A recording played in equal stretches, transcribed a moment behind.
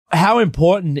how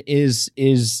important is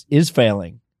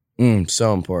failing?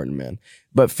 So important, man.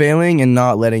 But failing and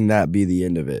not letting that be the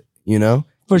end of it, you know?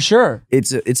 For sure.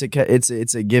 It's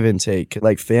a give and take.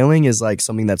 Like failing is like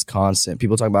something that's constant.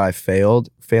 People talk about I failed.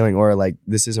 Failing or like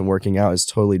this isn't working out is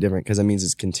totally different because that means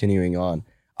it's continuing on.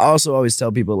 I also always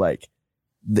tell people like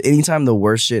anytime the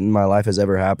worst shit in my life has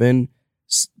ever happened,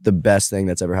 the best thing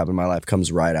that's ever happened in my life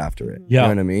comes right after it. Yeah. You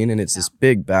know what I mean? And it's this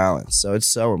big balance. So it's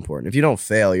so important. If you don't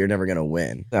fail, you're never going to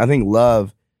win. I think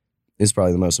love is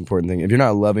probably the most important thing. If you're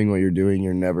not loving what you're doing,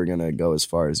 you're never going to go as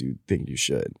far as you think you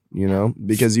should, you know?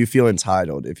 Because you feel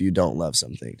entitled if you don't love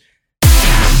something.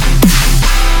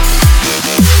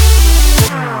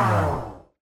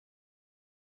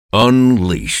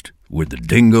 Unleashed with the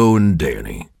Dingo and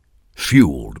Danny.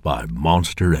 Fueled by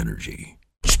Monster Energy.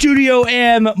 Studio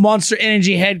M, Monster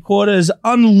Energy headquarters,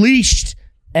 unleashed.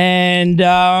 And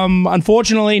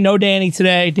unfortunately, no Danny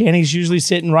today. Danny's usually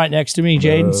sitting right next to me,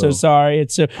 Jaden. So sorry.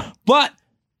 But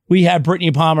we have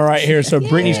Brittany Palmer right here. So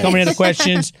Brittany's coming in the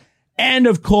questions. And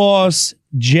of course,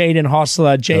 Jaden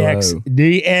Hostler,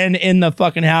 JXDN in the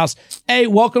fucking house. Hey,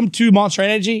 welcome to Monster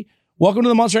Energy. Welcome to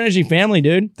the Monster Energy family,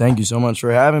 dude. Thank you so much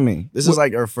for having me. This is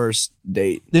like our first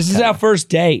date. This is our first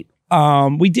date.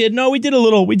 We did a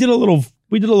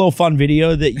little fun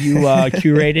video that you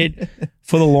curated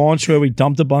for the launch where we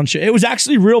dumped a bunch of. It was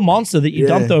actually real monster that you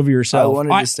dumped over yourself. I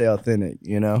wanted to stay authentic,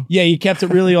 you know. Yeah, you kept it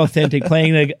really authentic,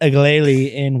 playing a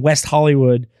ukulele in West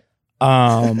Hollywood.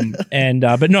 But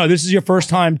no, this is your first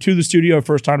time to the studio,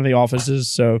 first time to the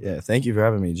offices. So yeah, thank you for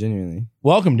having me. Genuinely,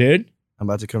 welcome, dude. I'm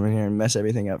about to come in here and mess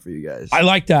everything up for you guys. I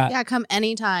like that. Yeah, come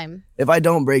anytime. If I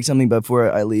don't break something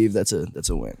before I leave, that's a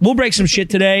win. We'll break some shit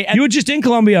today. You were just in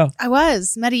Colombia. I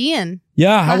was. Met Ian.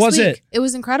 Yeah, how was week. it? It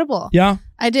was incredible. Yeah.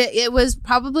 I did. It was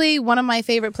probably one of my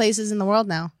favorite places in the world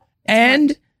now.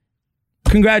 And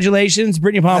congratulations,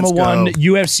 Brittany Palmer won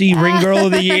UFC Ring Girl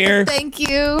of the Year. Thank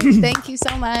you. Thank you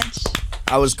so much.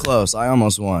 I was close. I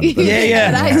almost won.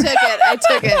 Yeah. I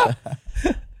took it.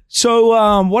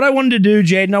 So what I wanted to do,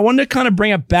 Jaden, I wanted to kind of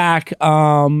bring it back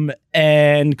and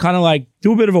kind of like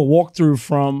do a bit of a walkthrough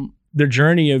from the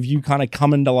journey of you kind of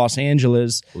coming to Los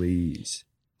Angeles. Please.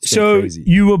 So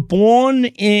you were born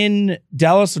in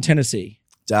Dallas or Tennessee?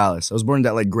 Dallas. I was born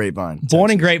in like Grapevine.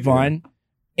 Born in Grapevine,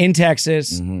 in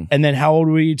Texas. And then how old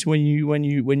were you when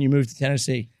you moved to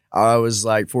Tennessee? I was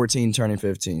like 14, turning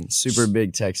 15. Super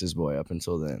big Texas boy up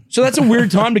until then. So that's a weird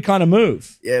time to kind of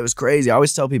move. Yeah, it was crazy. I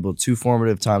always tell people 2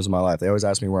 formative times in my life. They always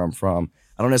ask me where I'm from.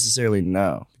 I don't necessarily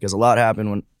know because a lot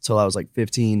happened until I was like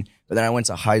 15. But then I went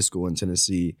to high school in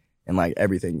Tennessee and like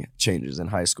everything changes in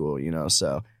high school, you know?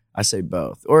 So I say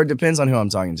both. Or it depends on who I'm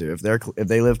talking to. If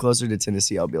they live closer to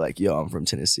Tennessee, I'll be like, yo, I'm from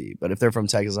Tennessee. But if they're from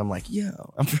Texas, I'm like,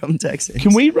 yo, I'm from Texas.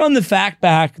 Can we run the fact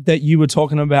back that you were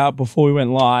talking about before we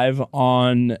went live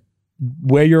on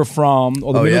where you're from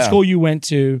or the middle school you went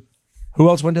to? Who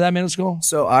else went to that middle school?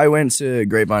 So I went to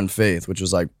Grapevine Faith, which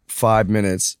was like 5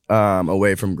 minutes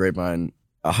away from Grapevine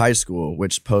High School,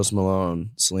 which Post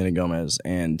Malone, Selena Gomez,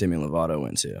 and Demi Lovato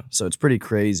went to. So it's pretty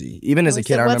crazy. Even as a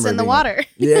kid, I remember what's in the water.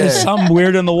 Yeah, there's something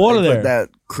weird in the water there. Put that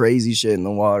crazy shit in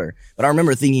the water. But I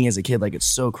remember thinking as a kid, like, it's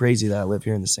so crazy that I live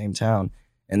here in the same town.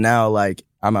 And now, like,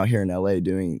 I'm out here in LA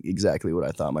doing exactly what I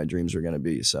thought my dreams were going to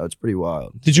be. So it's pretty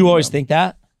wild. Did you always think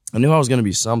that? I knew I was going to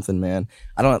be something, man.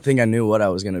 I don't think I knew what I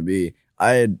was going to be.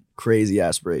 I had crazy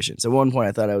aspirations. At one point,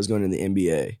 I thought I was going to the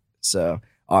NBA. So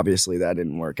obviously that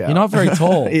didn't work out. You're not very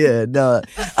tall. Yeah, no,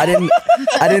 I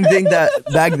didn't think that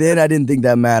back then. I didn't think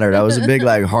that mattered. I was a big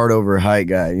like heart over height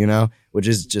guy, you know, which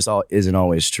is just isn't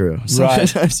always true.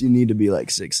 Sometimes you need to be like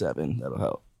 6'7". That'll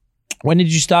help. When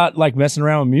did you start like messing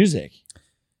around with music?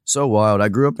 So wild. I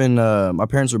grew up in, my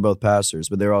parents were both pastors,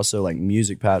 but they were also like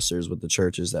music pastors with the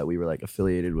churches that we were like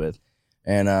affiliated with.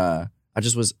 And I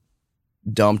just was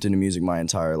dumped into music my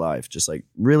entire life. Just like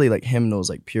really like hymnals,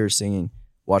 like pure singing.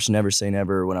 Watched Never Say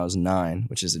Never when I was 9,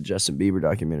 which is a Justin Bieber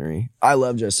documentary. I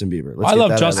love Justin Bieber. I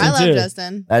love Justin too.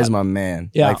 Justin. That is my man.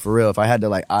 Yeah. Like for real, if I had to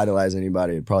like idolize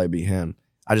anybody, it'd probably be him.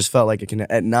 I just felt like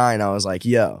at 9, I was like,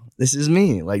 yo, this is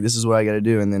me. Like this is what I got to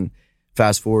do. And then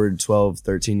fast forward 12,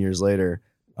 13 years later,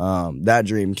 that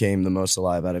dream came the most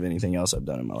alive out of anything else I've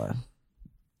done in my life.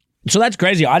 So that's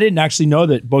crazy. I didn't actually know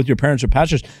that both your parents are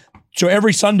pastors. So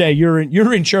every Sunday you're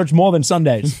in church more than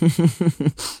Sundays.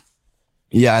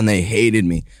 Yeah, and they hated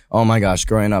me. Oh my gosh,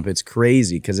 growing up, it's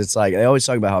crazy because it's like they always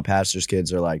talk about how pastors'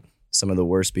 kids are like some of the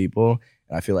worst people,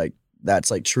 and I feel like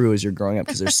that's like true as you're growing up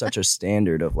because there's such a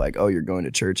standard of like, oh, you're going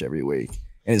to church every week,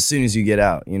 and as soon as you get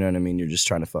out, you know what I mean, you're just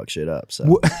trying to fuck shit up.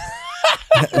 So,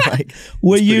 like,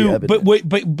 were you?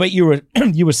 But you were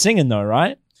you were singing though,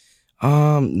 right?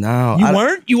 No. You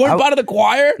weren't? You weren't part of the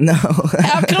choir? No.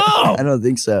 How come? I don't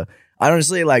think so. I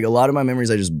honestly, like, a lot of my memories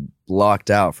I just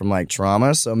blocked out from, like,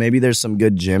 trauma. So maybe there's some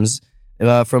good gems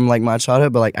from, like, my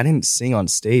childhood. But, like, I didn't sing on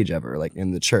stage ever, like,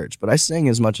 in the church. But I sang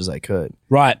as much as I could.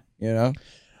 Right. You know?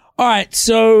 All right.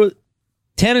 So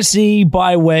Tennessee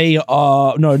by way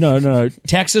of... No.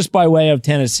 Texas by way of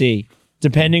Tennessee,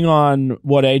 depending on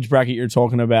what age bracket you're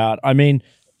talking about. I mean,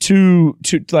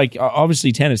 like,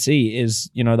 obviously Tennessee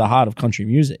is, you know, the heart of country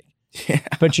music. Yeah.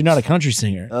 But you're not a country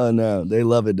singer. Oh, no. They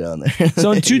love it down there.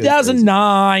 So in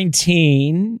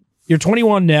 2019, you're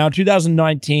 21 now.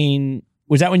 2019,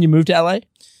 was that when you moved to LA?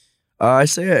 I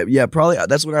say, yeah, probably.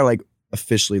 That's when I, like,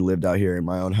 officially lived out here in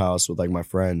my own house with, like, my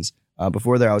friends.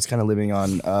 Before there, I was kind of living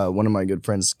on one of my good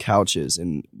friend's couches,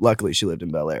 and luckily she lived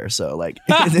in Bel Air. So, like,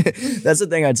 that's the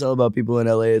thing I tell about people in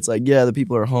LA. It's like, yeah, the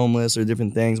people are homeless or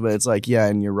different things, but it's like, yeah,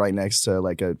 and you're right next to,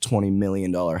 like, a $20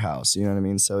 million house. You know what I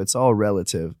mean? So it's all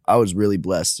relative. I was really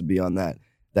blessed to be on that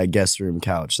guest room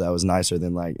couch. That was nicer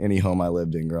than, like, any home I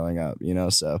lived in growing up, you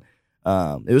know? So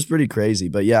it was pretty crazy.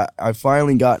 But, yeah, I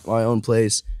finally got my own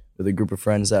place with a group of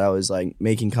friends that I was, like,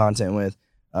 making content with.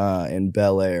 In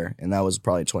Bel Air, and that was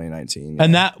probably 2019. Yeah.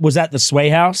 And that was at the Sway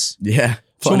House? Yeah.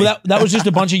 Funny. So that was just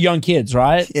a bunch of young kids,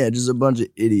 right? Yeah, just a bunch of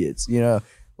idiots, you know,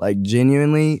 like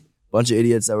genuinely a bunch of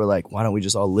idiots that were like, why don't we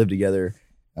just all live together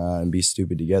and be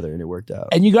stupid together? And it worked out.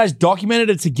 And you guys documented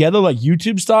it together like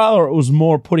YouTube style, or it was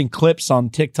more putting clips on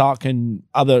TikTok and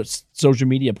other social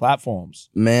media platforms?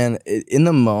 Man, in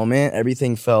the moment,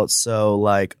 everything felt so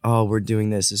like, oh, we're doing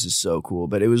this. This is so cool.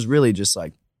 But it was really just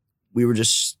like, we were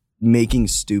just making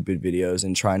stupid videos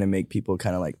and trying to make people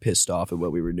kind of like pissed off at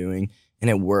what we were doing. And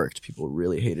it worked. People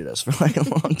really hated us for like a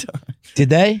long time. Did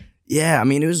they? Yeah, I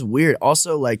mean, it was weird.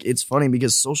 Also, like, it's funny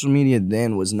because social media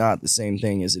then was not the same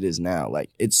thing as it is now.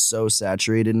 Like, it's so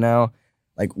saturated now.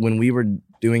 Like, when we were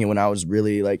doing it, when I was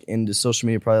really like into social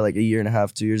media, probably like a year and a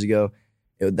half, 2 years ago,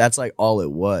 that's like all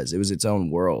it was. It was its own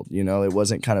world, you know? It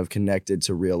wasn't kind of connected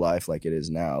to real life like it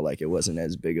is now. Like, it wasn't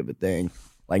as big of a thing.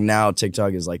 Like now,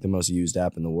 TikTok is like the most used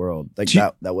app in the world. Like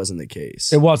that wasn't the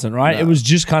case. It wasn't, right? No. It was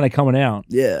just kind of coming out.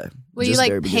 Yeah. Well, you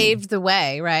like paved the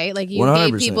way, right? Like you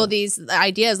 100%. gave people these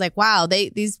ideas, like, wow,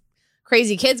 these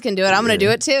crazy kids can do it. I'm gonna do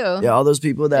it too. Yeah, all those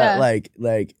people that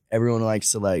like everyone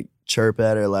likes to like chirp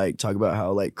at or like talk about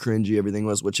how like cringy everything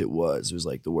was, which it was. It was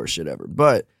like the worst shit ever.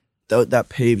 But that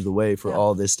paved the way for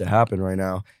all this to happen right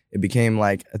now. It became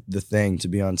like the thing to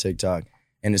be on TikTok.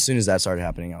 And as soon as that started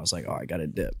happening, I was like, oh, I got to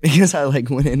dip. Because I like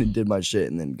went in and did my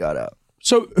shit and then got out.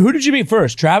 So who did you meet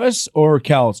first, Travis or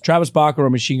Kels? Travis Barker or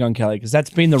Machine Gun Kelly? Because that's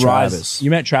been the rise.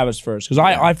 You met Travis first. Because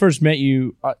I first met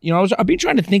you, I've been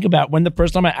trying to think about when the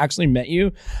first time I actually met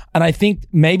you. And I think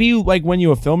maybe like when you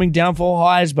were filming Downfall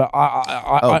Highs, but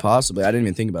possibly. I didn't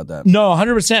even think about that. No,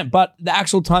 100%. But the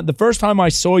actual time, the first time I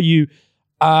saw you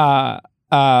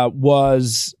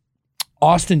was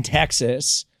Austin,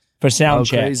 Texas for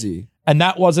Soundcheck. Crazy. And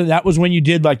that was when you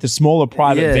did like the smaller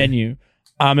private venue.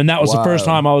 And that was the first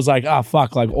time I was like,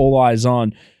 fuck, like all eyes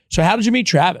on. So how did you meet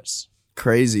Travis?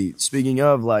 Crazy. Speaking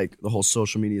of like the whole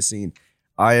social media scene,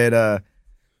 I had a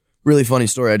really funny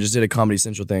story. I just did a Comedy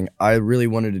Central thing. I really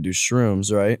wanted to do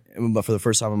shrooms, right? But for the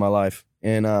first time in my life.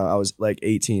 And I was like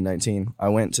 18, 19. I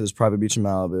went to this private beach in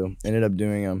Malibu, ended up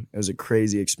doing them. It was a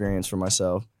crazy experience for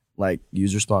myself. Like,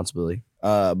 use responsibly.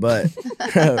 But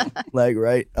like,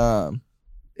 right?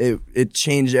 It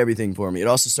changed everything for me. It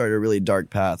also started a really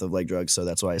dark path of like drugs, so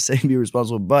that's why I say be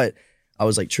responsible. But I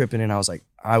was like tripping and I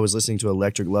was listening to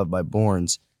Electric Love by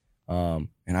Borns, and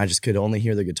I just could only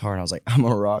hear the guitar and I was like, I'm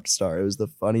a rock star. It was the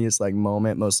funniest like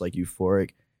moment, most like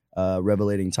euphoric,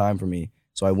 revelating time for me.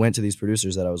 So I went to these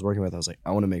producers that I was working with. I was like,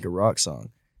 I want to make a rock song.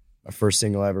 My first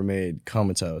single I ever made,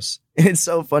 Comatose. And it's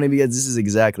so funny because this is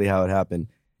exactly how it happened.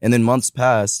 And then months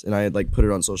passed and I had like put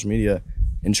it on social media,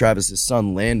 and Travis's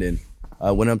son, Landon,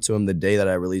 went up to him the day that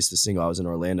I released the single. I was in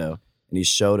Orlando, and he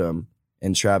showed him,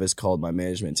 and Travis called my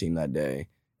management team that day,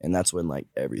 and that's when like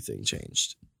everything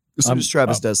changed. As soon as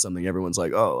Travis does something, everyone's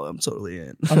like, oh, I'm totally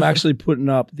in. I'm actually putting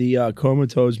up the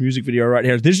Comatose music video right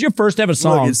here. This is your first ever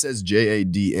song. Look, it says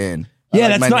Jadn. Yeah,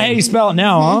 that's not how you spell it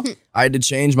now, huh? I had to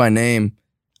change my name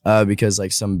because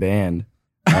like some band.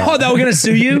 Oh, they were going to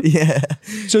sue you? Yeah.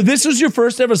 So this was your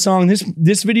first ever song.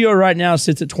 This video right now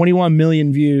sits at 21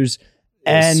 million views.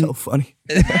 And so funny.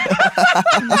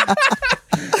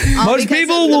 Most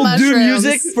people will do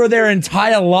music for their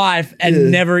entire life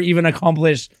and never even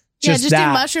accomplish just that.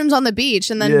 Do mushrooms on the beach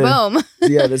and then boom.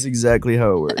 Yeah, that's exactly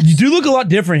how it works. You do look a lot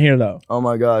different here, though. Oh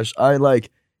my gosh,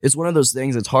 it's one of those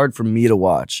things that's hard for me to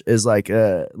watch. Is like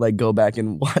go back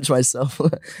and watch myself,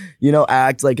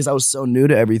 act like because I was so new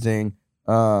to everything.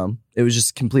 It was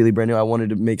just completely brand new. I wanted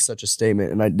to make such a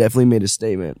statement, and I definitely made a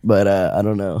statement, but I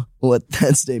don't know what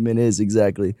that statement is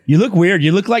exactly. You look weird.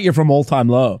 You look like you're from Old Time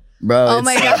Low. Bro, Oh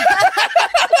my God.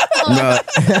 bro.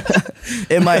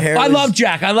 And my hair I was- love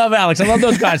Jack. I love Alex. I love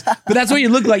those guys. But that's what you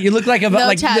look like. You look like a No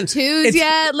like tattoos it's-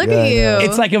 yet. Look Yeah, at I you. know.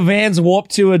 It's like a Vans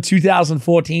Warped Tour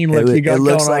 2014 look. It, you got it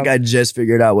looks going like on. I just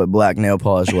figured out what black nail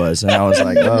polish was, and I was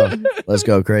like, oh, let's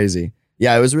go crazy.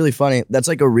 Yeah, it was really funny. That's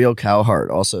like a real cow heart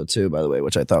also too, by the way,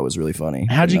 which I thought was really funny.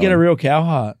 How'd you get a real cow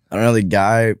heart? I don't know, the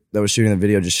guy that was shooting the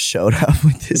video just showed up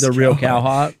with this The real cow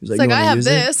heart. He was It's like, "You I wanna have use it?"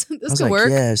 this. I This was could like, work.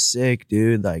 yeah, sick,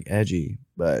 dude, like edgy,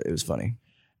 but it was funny.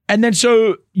 And then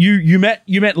so you met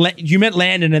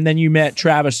Landon, and then you met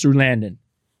Travis through Landon.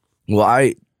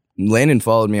 Well, Landon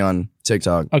followed me on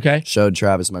TikTok. Okay. Showed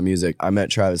Travis my music. I met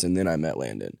Travis, and then I met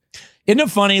Landon. Isn't it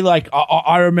funny? Like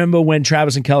I remember when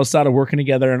Travis and Kelly started working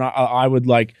together, and I would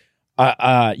like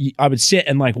I would sit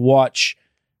and like watch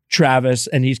Travis,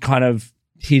 and he's kind of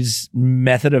his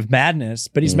method of madness.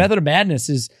 But his method of madness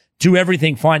is do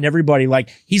everything, find everybody. Like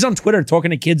he's on Twitter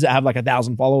talking to kids that have like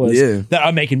 1,000 followers Yeah. that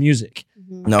are making music.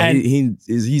 No, And-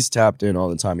 he's tapped in all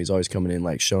the time. He's always coming in,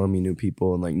 like showing me new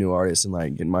people and like new artists and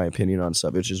like getting my opinion on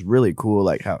stuff. It's just really cool,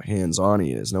 like how hands on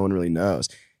he is. No one really knows,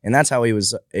 and that's how he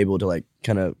was able to like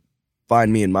kind of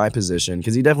find me in my position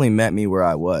because he definitely met me where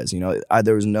I was. You know,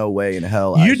 there was no way in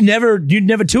hell You'd never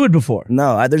toured before.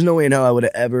 No, there's no way in hell I would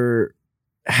have ever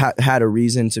had a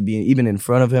reason to be even in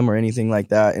front of him or anything like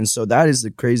that. And so that is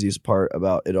the craziest part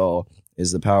about it all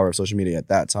is the power of social media at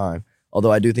that time.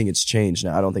 Although I do think it's changed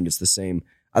now. I don't think it's the same.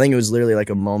 I think it was literally like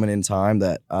a moment in time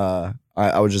that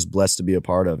I was just blessed to be a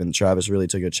part of. And Travis really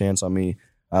took a chance on me.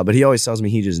 But he always tells me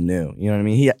he just knew. You know what I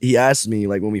mean? He asked me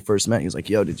like when we first met, he was like,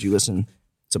 yo, did you listen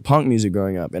to punk music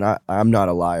growing up? And I'm not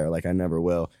a liar. Like I never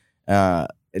will.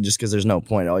 Just because there's no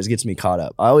point. It always gets me caught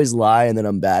up. I always lie and then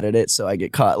I'm bad at it. So I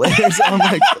get caught later. So I'm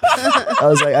like, I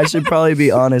was like, I should probably be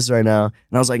honest right now. And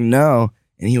I was like, no.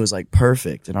 And he was like,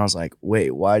 perfect. And I was like,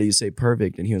 wait, why do you say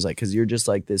perfect? And he was like, because you're just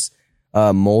like this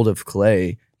mold of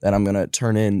clay that I'm going to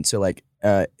turn into like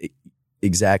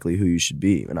exactly who you should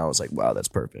be. And I was like, wow, that's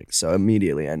perfect. So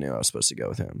immediately I knew I was supposed to go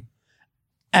with him.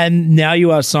 And now you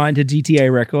are signed to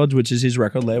DTA Records, which is his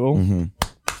record label. Mm-hmm.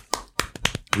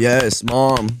 Yes,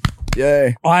 mom.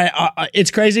 Yay. I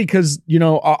it's crazy because, you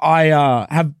know, I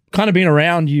have kind of been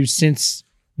around you since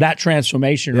that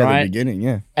transformation, Yeah, right? the beginning,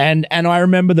 yeah. And I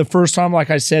remember the first time, like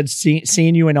I said,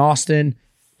 seeing you in Austin,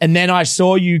 and then I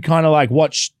saw you kind of like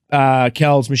watch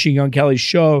Machine Gun Kelly's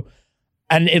show,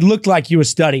 and it looked like you were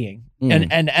studying.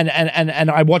 And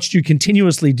I watched you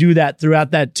continuously do that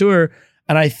throughout that tour,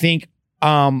 and I think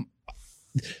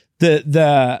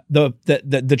the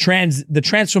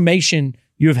transformation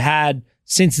you've had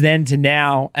since then to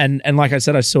now, and like I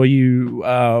said, I saw you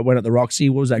went at the Roxy.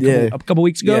 What was that? A couple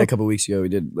weeks ago. Yeah, a couple weeks ago we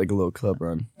did like a little club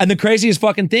run. And the craziest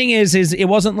fucking thing is it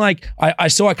wasn't like I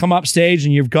saw it come up stage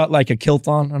and you've got like a kilt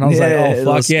on, and I was like, oh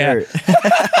fuck yeah.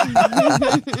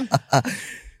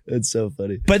 That's so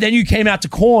funny. But then you came out to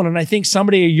Korn, and I think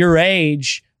somebody at your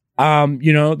age,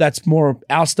 you know, that's more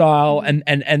our style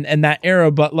and that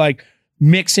era, but like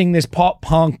mixing this pop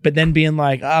punk, but then being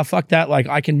like, fuck that, like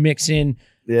I can mix in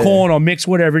Korn or mix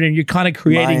whatever, and you're kind of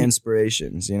creating my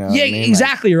inspirations, you know. Yeah, what I mean?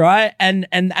 exactly, right. And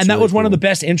that really was one of cool. the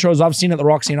best intros I've seen at the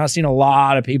Roxy, and I've seen a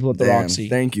lot of people at the Damn, Roxy.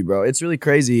 Thank you, bro. It's really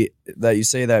crazy that you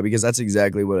say that because that's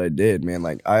exactly what I did, man.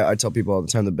 Like I tell people all the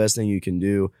time, the best thing you can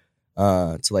do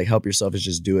to like help yourself is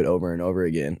just do it over and over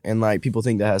again. And like people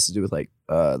think that has to do with like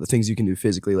the things you can do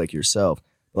physically, like yourself,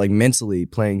 like mentally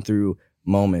playing through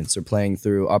moments or playing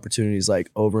through opportunities like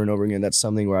over and over again. That's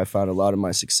something where I found a lot of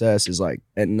my success is like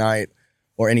at night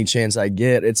or any chance I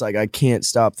get, it's like I can't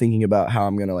stop thinking about how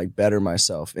I'm gonna like better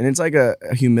myself. And it's like a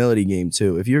humility game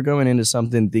too. If you're going into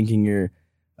something thinking you're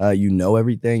you know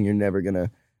everything, you're never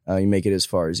gonna you make it as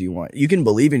far as you want. You can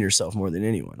believe in yourself more than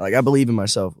anyone. Like I believe in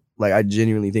myself. Like I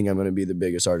genuinely think I'm gonna be the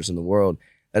biggest artist in the world.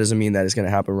 That doesn't mean that it's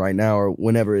gonna happen right now or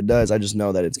whenever it does. I just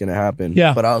know that it's gonna happen.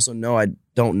 Yeah. But I also know I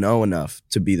don't know enough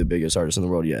to be the biggest artist in the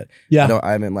world yet. Yeah.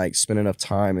 I haven't like spent enough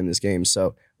time in this game.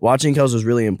 So watching Kels was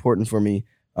really important for me.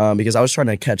 Because I was trying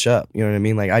to catch up, you know what I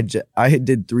mean? Like I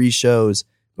did 3 shows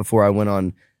before I went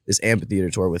on this amphitheater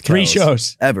tour with 3 Kels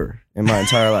shows ever in my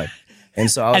entire life.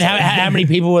 And so I was And like, how many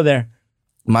people were there?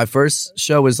 my first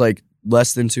show was like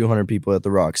less than 200 people at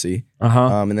the Roxy.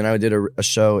 And then I did a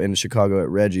show in Chicago at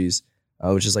Reggie's,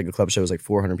 which is like a club show. It was like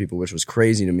 400 people, which was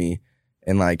crazy to me.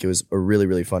 And like, it was a really,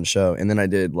 really fun show. And then I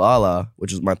did Lala,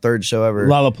 which was my 3rd show ever.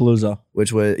 Lollapalooza.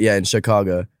 Which was, in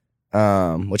Chicago,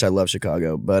 which I love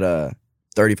Chicago, but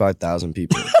 35,000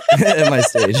 people. at my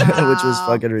stage, which was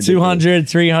fucking ridiculous. 200,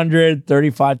 300,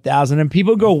 35,000. And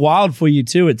people go wild for you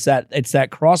too. It's that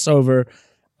crossover.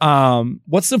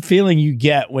 What's the feeling you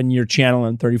get when you're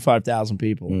channeling 35,000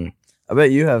 people? I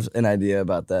bet you have an idea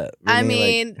about that. I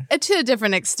Really, mean, to a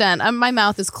different extent. My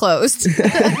mouth is closed. I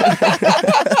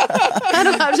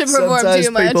don't have to perform sometimes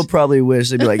too much. people probably wish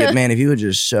they'd be like, man, if he would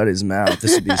just shut his mouth,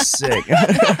 this would be sick.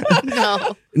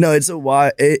 No. No, it's a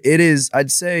why. It is.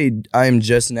 I'd say I'm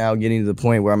just now getting to the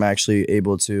point where I'm actually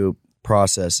able to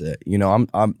process it. You know,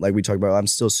 I'm like we talked about. I'm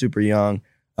still super young.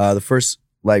 The first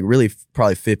really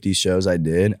probably 50 shows I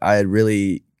did, I had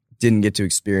really didn't get to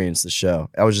experience the show.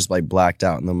 I was just blacked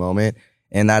out in the moment.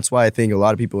 And that's why I think a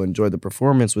lot of people enjoyed the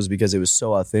performance, was because it was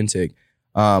so authentic.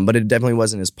 But it definitely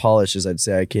wasn't as polished as I'd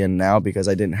say I can now, because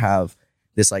I didn't have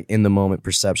this in the moment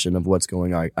perception of what's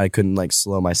going on. I couldn't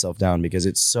slow myself down, because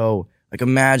it's so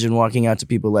imagine walking out to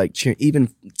people cheer,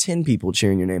 even 10 people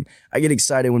cheering your name. I get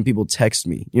excited when people text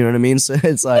me. You know what I mean? So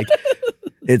it's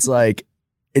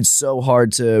it's so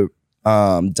hard to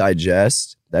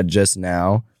digest that just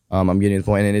now. I'm getting to the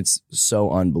point, and it's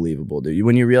so unbelievable, dude.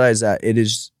 When you realize that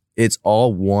it's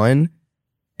all one,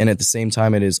 and at the same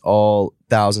time, it is all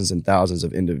thousands and thousands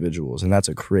of individuals, and that's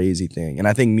a crazy thing. And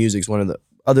I think music's one of the,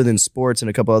 other than sports and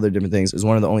a couple other different things, is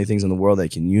one of the only things in the world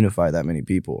that can unify that many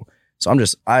people. So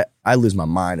I lose my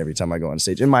mind every time I go on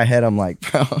stage. In my head, I'm like,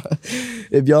 bro,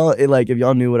 if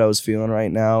y'all knew what I was feeling right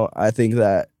now, I think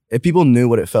that if people knew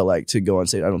what it felt like to go on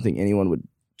stage, I don't think anyone would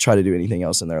try to do anything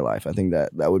else in their life. I think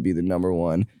that would be the number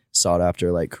one sought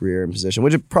after career and position,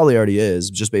 which it probably already is,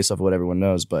 just based off of what everyone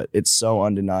knows, but it's so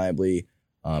undeniably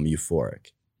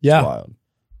euphoric. Yeah. It's wild.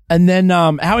 And then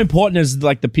how important is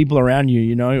the people around you?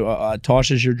 You know,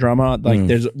 Tosh is your drummer.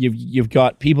 There's you've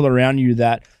got people around you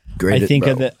that I think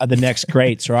are the next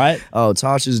greats, right? Oh,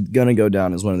 Tosh is gonna go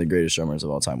down as one of the greatest drummers of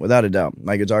all time, without a doubt.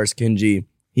 My guitarist Kenji,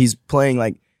 he's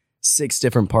playing 6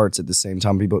 different parts at the same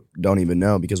time. People don't even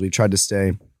know, because we've tried to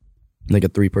stay a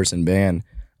 3-person band,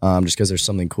 just because there's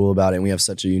something cool about it, and we have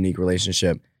such a unique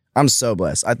relationship. I'm so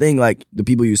blessed. I think the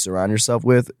people you surround yourself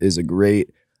with is a great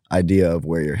idea of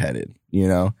where you're headed. You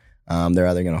know, they're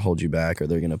either going to hold you back or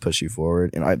they're going to push you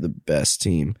forward. And I have the best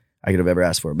team I could have ever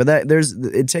asked for. But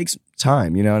it takes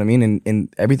time. You know what I mean?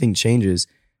 And everything changes,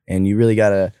 and you really got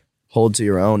to hold to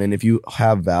your own. And if you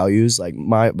have values,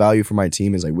 my value for my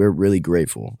team is we're really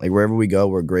grateful. Wherever we go,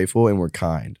 we're grateful and we're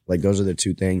kind. Those are the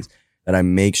 2 things that I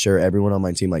make sure everyone on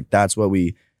my team, that's what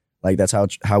we. That's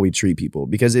how we treat people,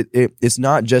 because it's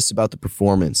not just about the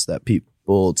performance that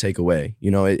people take away.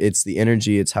 You know, it's the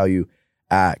energy, it's how you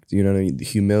act. You know what I mean? The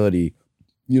humility.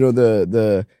 You know,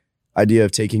 the idea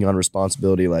of taking on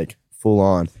responsibility full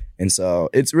on. And so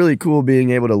it's really cool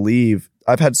being able to leave.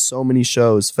 I've had so many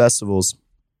shows, festivals.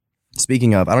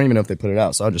 Speaking of, I don't even know if they put it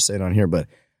out, so I'll just say it on here. But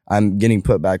I'm getting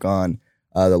put back on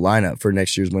the lineup for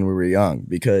next year's When We Were Young,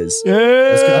 because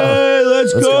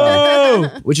Let's go.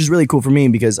 Which is really cool for me,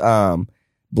 because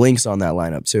Blink's on that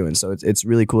lineup too, and so it's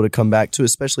really cool to come back to,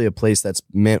 especially a place that's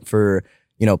meant for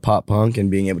pop punk,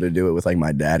 and being able to do it with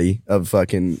my daddy of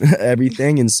fucking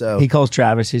everything. And so He calls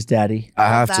Travis his daddy. I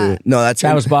have to. that? No, that's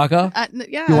Travis Barker.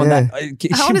 Yeah. You want Yeah. that?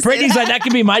 I wanna say Brittany's that. that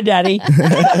can be my daddy.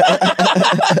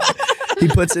 He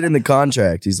puts it in the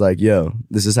contract. He's like, "Yo,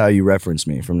 this is how you reference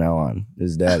me from now on."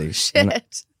 His daddy.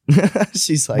 Shit.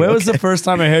 She's like, Where was okay. the first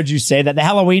time I heard you say that? The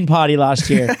Halloween party last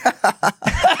year.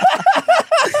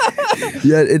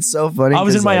 Yeah, it's so funny. I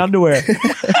was in 'cause, my underwear.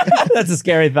 That's a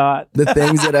scary thought. the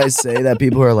things that I say that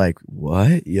people are like,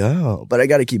 "What, yo?" But I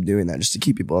got to keep doing that just to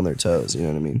keep people on their toes. You know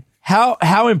what I mean?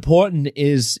 How important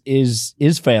is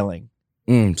failing?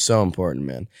 So important,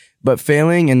 man. But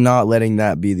failing and not letting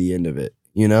that be the end of it.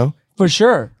 You know, For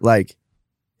sure.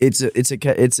 it's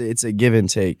a give and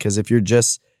take. Because if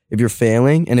you're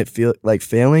failing and it feel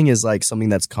failing is something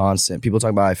that's constant. People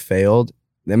talk about I failed.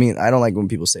 I mean, I don't like when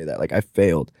people say that. I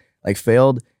failed.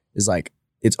 Failed is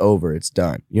it's over, it's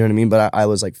done. You know what I mean? But I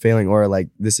was failing, or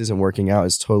this isn't working out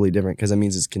is totally different, because that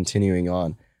means it's continuing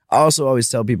on. I also always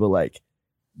tell people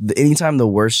anytime the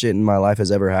worst shit in my life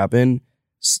has ever happened,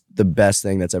 the best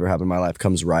thing that's ever happened in my life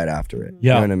comes right after it.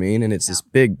 Yeah. You know what I mean? And it's this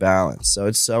big balance. So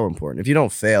it's so important. If you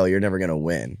don't fail, you're never going to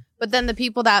win. But then the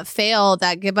people that fail,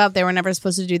 that give up, they were never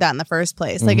supposed to do that in the first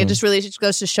place. It just really just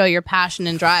goes to show your passion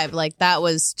and drive. That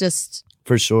was just,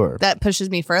 For sure. that pushes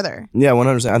me further. Yeah,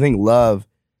 100%. I think love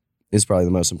is probably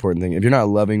the most important thing. If you're not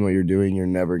loving what you're doing, you're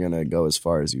never going to go as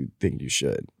far as you think you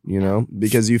should,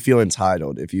 because you feel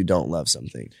entitled if you don't love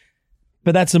something.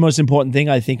 But that's the most important thing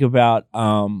I think about,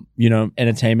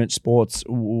 entertainment, sports,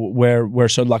 where we're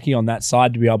so lucky on that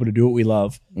side to be able to do what we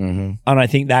love. Mm-hmm. And I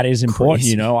think that is important.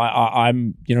 Crazy.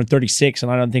 I'm 36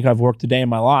 and I don't think I've worked a day in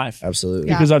my life. Absolutely.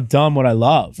 Yeah. Because I've done what I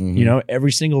love, Mm-hmm.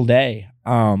 Every single day,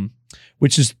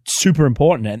 which is super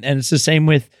important. And it's the same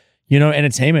with,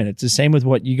 entertainment. It's the same with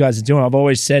what you guys are doing. I've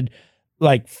always said,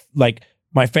 like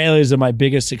my failures are my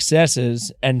biggest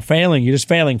successes, and failing, you're just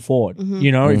failing forward. Mhm.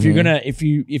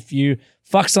 If you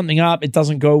fuck something up, it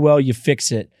doesn't go well, you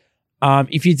fix it.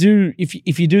 If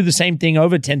you do the same thing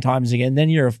over 10 times again, then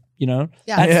you're, Yeah.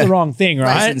 that's Yeah. the wrong thing,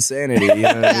 That's right? insanity. You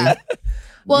know what I mean?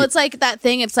 Well, it's like that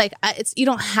thing. It's like you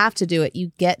don't have to do it;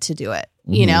 you get to do it.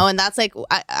 And that's like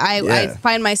I Yeah.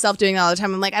 find myself doing that all the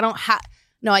time. I'm like, I don't have.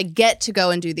 No, I get to go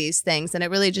and do these things, and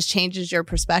it really just changes your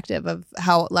perspective of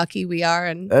how lucky we are.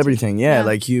 And Everything, yeah.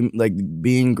 Yeah. Like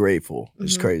being grateful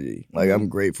is Mhm. crazy. Like I'm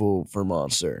grateful for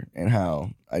Monster and how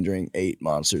I drink 8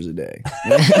 Monsters a day.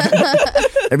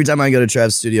 Every time I go to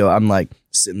Trav's studio, I'm like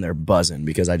sitting there buzzing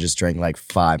because I just drank like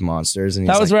 5 Monsters, and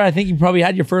he's That was like, where I think you probably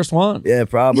had your first one. yeah,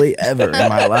 probably ever in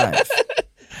my life.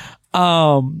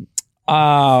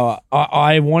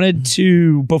 I wanted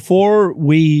to, before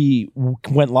we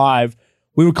went live,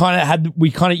 you kind of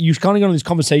got on this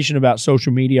conversation about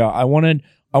social media. I wanted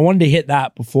to hit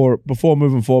that before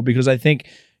moving forward, because I think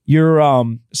you're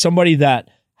somebody that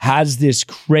has this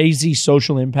crazy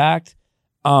social impact.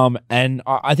 And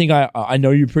I think I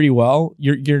know you pretty well.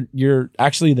 You're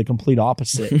actually the complete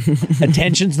opposite.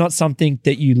 Attention's not something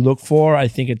that you look for. I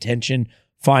think attention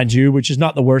finds you, which is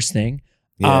not the worst thing.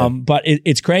 Yeah. But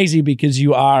it's crazy because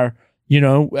you are,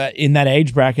 in that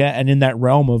age bracket and in that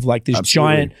realm of like this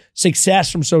Absolutely. giant success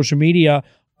from social media.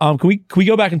 Can we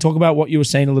go back and talk about what you were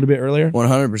saying a little bit earlier?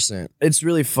 100%. It's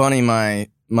really funny.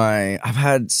 I've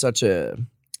had such a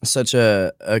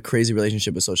crazy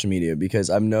relationship with social media, because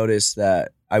I've noticed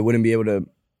that I wouldn't be able to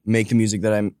make the music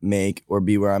that I make or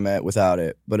be where I'm at without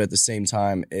it. But at the same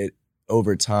time,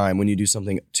 over time, when you do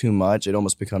something too much, it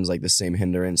almost becomes like the same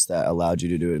hindrance that allowed you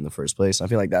to do it in the first place. I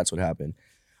feel like that's what happened.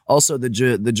 Also, the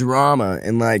drama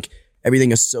and like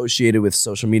everything associated with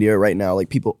social media right now, like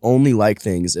people only like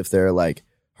things if they're like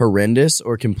horrendous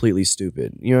or completely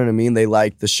stupid. You know what I mean? They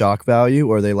like the shock value,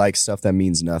 or they like stuff that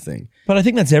means nothing. But I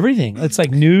think that's everything. It's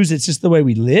like news. It's just the way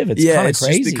we live. It's kind of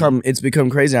crazy. It's become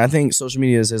crazy. And I think social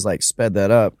media has like sped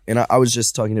that up. And I was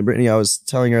just talking to Brittany. I was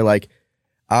telling her like,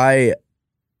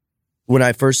 when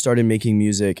I first started making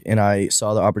music and I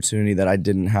saw the opportunity that I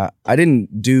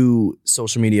didn't do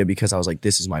social media because I was like,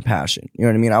 this is my passion. You know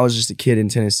what I mean? I was just a kid in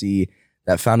Tennessee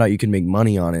that found out you could make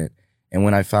money on it. And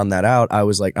when I found that out, I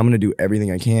was like, I'm going to do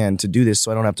everything I can to do this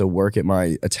so I don't have to work at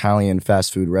my Italian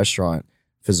fast food restaurant,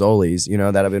 Fazoli's,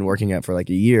 that I've been working at for like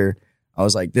a year. I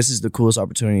was like, this is the coolest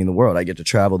opportunity in the world. I get to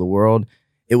travel the world.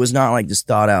 It was not like this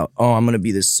thought out, oh, I'm going to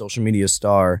be this social media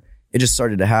star. It just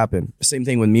started to happen. Same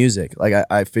thing with music. Like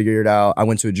I figured out, I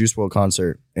went to a Juice WRLD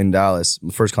concert in Dallas,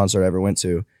 the first concert I ever went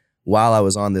to, while I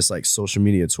was on this like social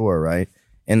media tour, right?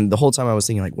 And the whole time I was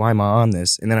thinking like, why am I on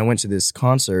this? And then I went to this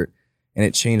concert and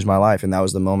it changed my life. And that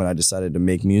was the moment I decided to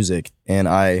make music. And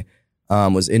I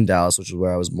was in Dallas, which is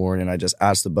where I was born. And I just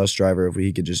asked the bus driver if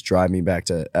he could just drive me back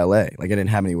to LA. Like I didn't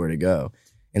have anywhere to go.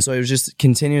 And so it was just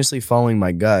continuously following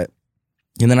my gut.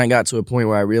 And then I got to a point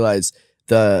where I realized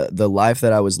the life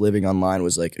that I was living online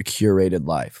was like a curated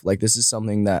life. Like this is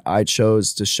something that I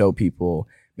chose to show people,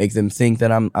 make them think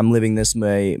that I'm living this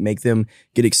way, make them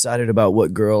get excited about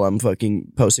what girl I'm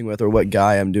fucking posting with or what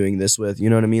guy I'm doing this with. You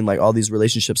know what I mean? Like all these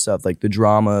relationship stuff, like the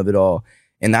drama of it all.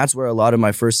 And that's where a lot of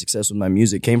my first success with my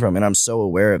music came from. And I'm so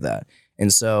aware of that.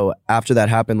 And so after that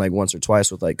happened like once or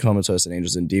twice with like Comatose and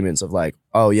Angels and Demons of like,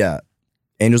 oh yeah,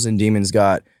 Angels and Demons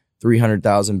got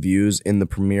 300,000 views in the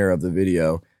premiere of the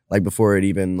video, like before it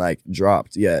even like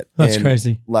dropped yet. That's and,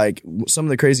 crazy. Like some of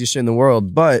the craziest shit in the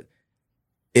world. But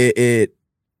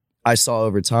I saw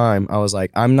over time, I was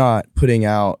like, I'm not putting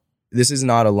out, this is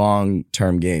not a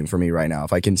long-term game for me right now.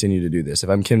 If I continue to do this, if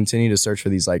I'm continue to search for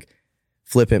these like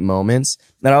flippant moments.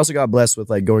 Then I also got blessed with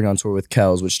like going on tour with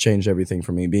Kells, which changed everything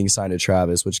for me, being signed to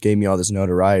Travis, which gave me all this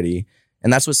notoriety.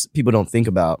 And that's what people don't think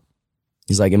about.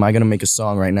 He's like, am I going to make a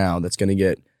song right now that's going to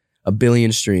get 1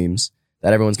 billion streams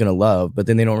that everyone's going to love, but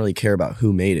then they don't really care about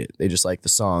who made it. They just like the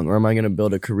song. Or am I going to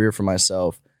build a career for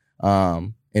myself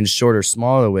in shorter,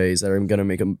 smaller ways that are going to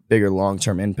make a bigger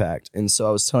long-term impact? And so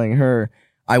I was telling her,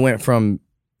 I went from,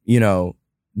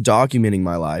 documenting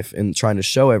my life and trying to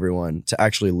show everyone to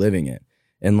actually living it.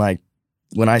 And like,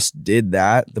 when I did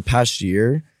that, the past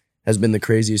year has been the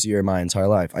craziest year of my entire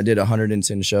life. I did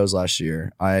 110 shows last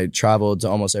year. I traveled to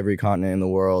almost every continent in the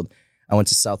world. I went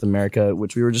to South America,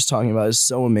 which we were just talking about. Is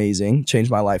so amazing.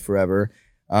 Changed my life forever.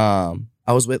 I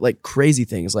was with like crazy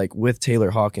things, like with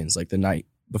Taylor Hawkins, like the night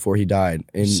before he died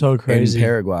in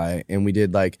Paraguay. And we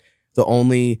did like the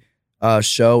only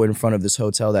show in front of this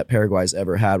hotel that Paraguay's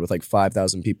ever had with like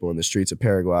 5,000 people in the streets of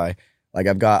Paraguay. Like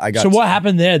I got. So what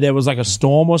happened there? There was like a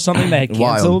storm or something they had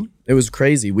canceled? It was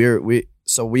crazy.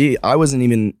 I wasn't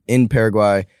even in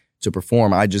Paraguay to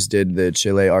perform. I just did the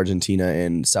Chile, Argentina,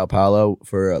 and Sao Paulo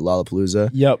for Lollapalooza.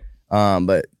 Yep.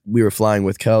 But we were flying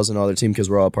with Kels and all their team because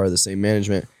we're all part of the same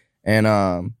management.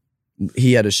 And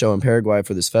he had a show in Paraguay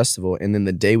for this festival. And then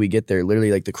the day we get there,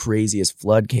 literally like the craziest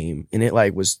flood came. And it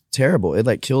like was terrible. It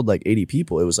like killed like 80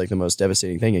 people. It was like the most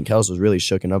devastating thing. And Kels was really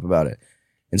shooken up about it.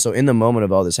 And so in the moment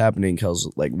of all this happening, Kels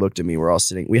like looked at me. We're all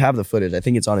sitting. We have the footage. I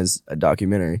think it's on his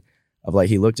documentary of like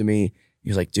he looked at me. He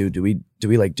was like, dude, do we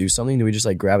like do something? Do we just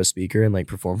like grab a speaker and like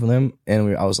perform for them?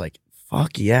 And I was like,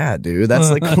 fuck yeah, dude. That's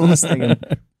like the coolest thing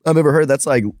I've ever heard. That's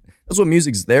what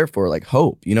music's there for, like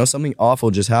hope. You know, something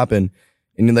awful just happened.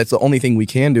 And that's the only thing we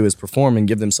can do is perform and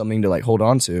give them something to like hold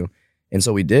on to. And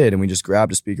so we did. And we just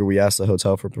grabbed a speaker. We asked the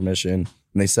hotel for permission and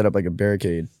they set up like a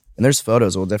barricade. And there's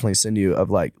photos we'll definitely send you of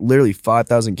like literally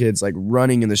 5,000 kids like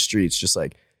running in the streets, just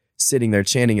like sitting there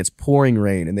chanting, it's pouring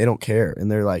rain, and they don't care.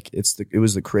 And they're like, it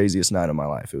was the craziest night of my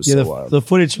life. It was so wild. The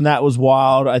footage from that was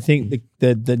wild. I think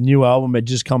the new album had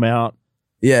just come out.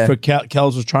 Yeah. For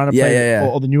Kels was trying to play. Yeah.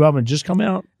 Or the new album had just come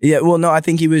out. Yeah. Well, no, I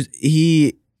think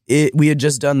we had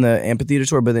just done the amphitheater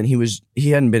tour, but then he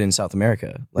hadn't been in South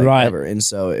America like ever. And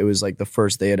so it was like the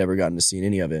first they had ever gotten to see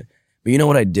any of it. But you know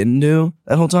what I didn't do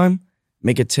that whole time?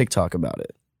 Make a TikTok about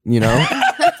it, you know?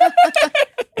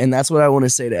 And that's what I want to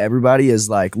say to everybody is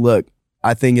like, look,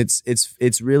 I think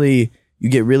it's really,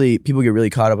 people get really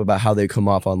caught up about how they come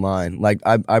off online. Like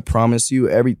I promise you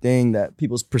everything that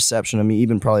people's perception of me,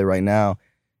 even probably right now,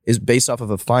 is based off of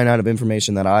a finite of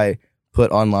information that I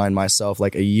put online myself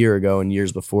like a year ago and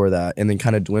years before that, and then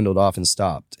kind of dwindled off and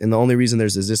stopped. And the only reason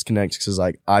there's this disconnect is because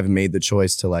like I've made the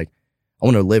choice to like, I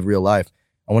want to live real life.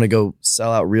 I want to go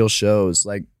sell out real shows,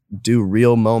 like do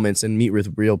real moments and meet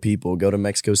with real people, go to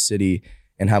Mexico City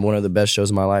and have one of the best shows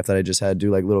of my life that I just had,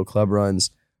 do like little club runs.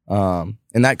 And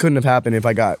that couldn't have happened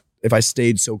if I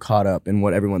stayed so caught up in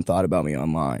what everyone thought about me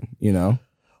online, you know?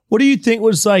 What do you think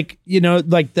was like, you know,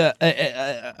 like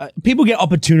the people get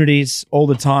opportunities all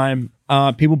the time.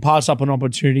 People pass up on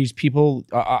opportunities. People,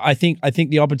 I think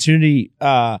the opportunity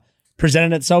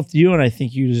presented itself to you, and I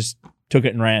think you just took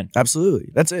it and ran. Absolutely.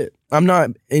 That's it. I'm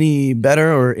not any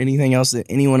better or anything else than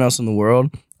anyone else in the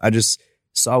world. I just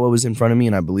saw what was in front of me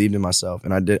and I believed in myself,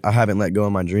 and I haven't let go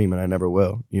of my dream, and I never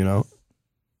will, you know?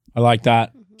 I like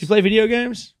that. Do you play video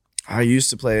games? I used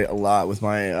to play a lot with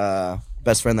my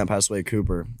best friend that passed away,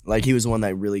 Cooper. Like he was the one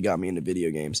that really got me into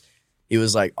video games. He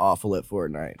was like awful at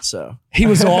Fortnite, so. He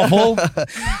was awful?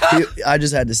 I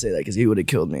just had to say that because he would have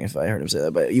killed me if I heard him say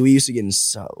that. But we used to get in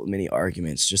so many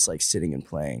arguments just like sitting and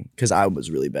playing because I was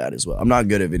really bad as well. I'm not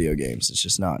good at video games. It's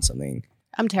just not something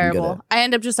I'm terrible. I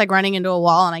end up just like running into a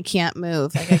wall and I can't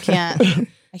move. Like I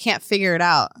can't figure it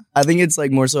out. I think it's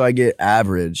like more so I get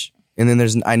average. And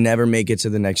then I never make it to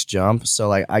the next jump. So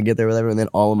like I get there with everyone, and then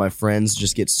all of my friends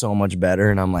just get so much better.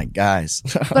 And I'm like, guys.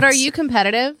 But are you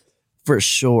competitive? For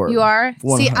sure. You are?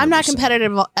 100%. See, I'm not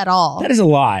competitive at all. That is a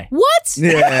lie. What?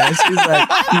 Yeah. She's like,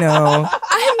 no.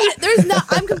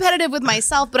 I'm competitive with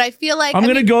myself, but I feel like I'm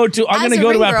gonna go to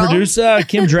our producer,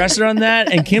 Kim Dresser, on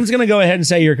that, and Kim's gonna go ahead and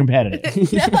say you're competitive.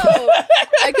 No.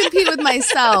 I compete with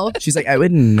myself. She's like, I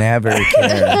would never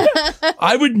care.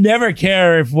 I would never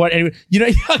care if what anyway. You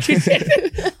know,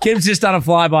 Kim's just on a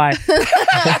flyby.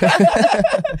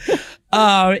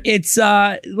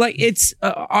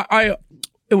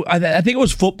 I think it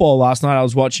was football last night I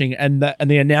was watching, and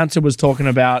the announcer was talking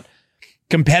about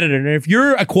competitor. And if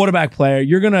you're a quarterback player,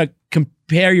 you're going to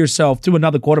compare yourself to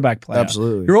another quarterback player.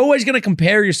 Absolutely. You're always going to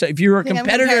compare yourself. If you're a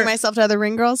competitor. I'm comparing myself to other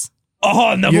ring girls.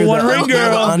 Oh, number one ring girl. You're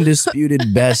the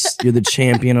undisputed best. You're the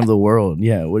champion of the world.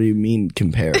 Yeah. What do you mean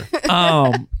compare?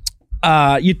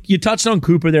 You touched on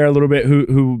Cooper there a little bit,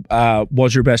 who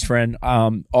was your best friend.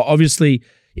 Obviously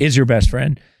is your best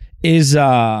friend.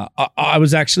 I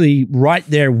was actually right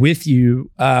there with you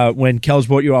when Kels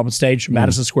brought you up on stage from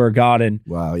Madison Square Garden.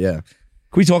 Wow, yeah.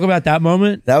 Can we talk about that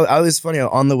moment? I was funny.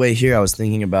 On the way here, I was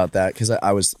thinking about that because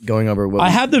I was going over what I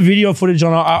have the video footage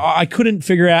on. I couldn't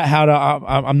figure out how to.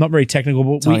 I'm not very technical,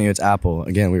 but telling you it's Apple.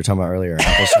 Again, we were talking about earlier.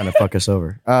 Apple's trying to fuck us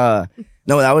over.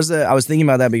 No, I was thinking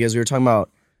about that because we were talking about.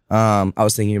 I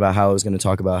was thinking about how I was going to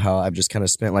talk about how I've just kind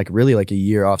of spent like really like a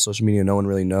year off social media. No one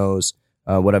really knows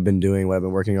what I've been doing, what I've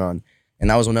been working on. And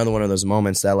that was another one of those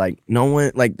moments that like no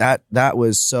one like that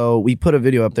was so we put a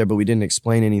video up there, but we didn't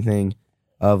explain anything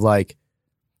of like,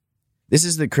 this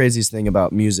is the craziest thing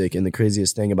about music and the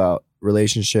craziest thing about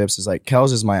relationships is like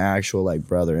Kels is my actual like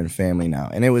brother and family now.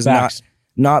 And it was Facts.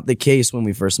 not the case when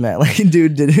we first met. Like,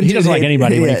 dude, He doesn't like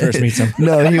anybody when he first meets him.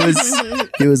 No,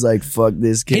 he was like, fuck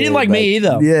this kid. He didn't like me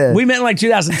either. Yeah. We met in like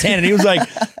 2010 and he was like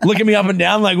looking me up and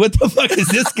down like, what the fuck is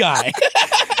this guy?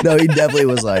 No, he definitely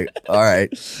was like, all right.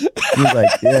 He was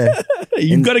like, yeah.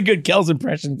 You've got a good Kels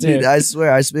impression too. Dude, I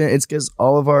swear, it's because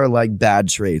all of our like bad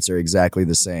traits are exactly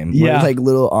the same. Yeah. We're like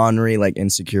little ornery, like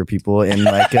insecure people, and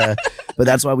like, but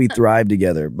that's why we thrive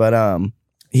together. But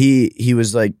he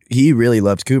was like, he really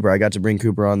loved Cooper. I got to bring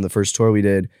Cooper on the first tour we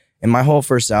did, and my whole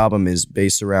first album is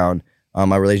based around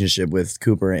my relationship with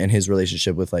Cooper and his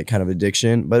relationship with like kind of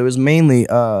addiction, but it was mainly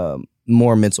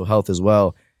more mental health as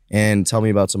well. And Tell Me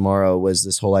About Tomorrow was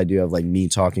this whole idea of like me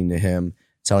talking to him,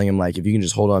 telling him like, if you can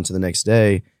just hold on to the next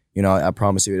day, you know, I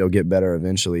promise you it'll get better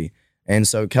eventually. And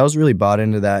so Kels really bought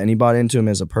into that, and he bought into him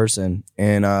as a person.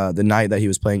 And the night that he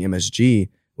was playing MSG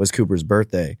was Cooper's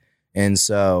birthday. And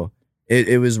so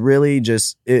it was really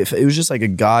just, it was just like a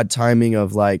God timing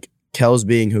of like Kels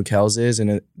being who Kels is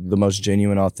and the most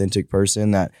genuine, authentic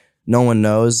person that no one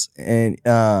knows. And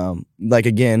like,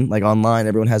 again, like online,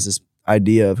 everyone has this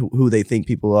idea of who they think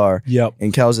people are. Yep.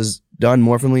 And Kels has done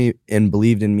more for me and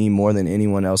believed in me more than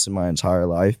anyone else in my entire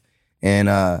life. And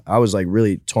I was like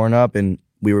really torn up, and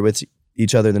we were with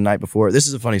each other the night before. This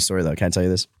is a funny story though. Can I tell you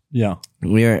this? Yeah.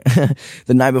 We were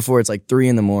the night before, it's like 3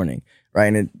 a.m, right?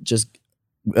 And it just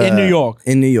In New York.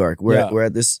 In New York. We're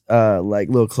at this like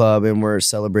little club, and we're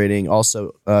celebrating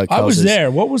also I was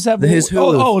there. What was that movie? His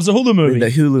Hulu. Oh, it was a Hulu movie.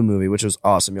 The Hulu movie, which was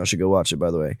awesome. Y'all should go watch it,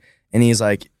 by the way. And he's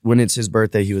like, when it's his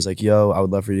birthday, he was like, yo, I would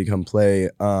love for you to come play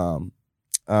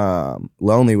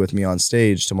Lonely with me on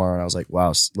stage tomorrow. And I was like,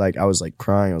 wow. Like, I was like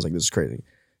crying. I was like, this is crazy.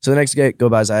 So the next day go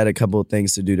by, I had a couple of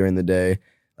things to do during the day.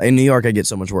 In New York, I get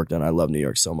so much work done. I love New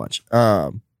York so much.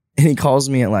 And he calls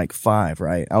me at like 5,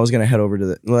 right? I was going to head over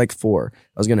to like 4.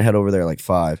 I was going to head over there like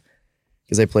 5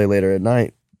 because they play later at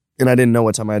night. And I didn't know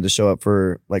what time I had to show up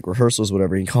for like rehearsals,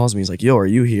 whatever. He calls me. He's like, yo, are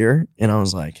you here? And I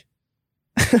was like,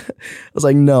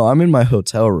 no, I'm in my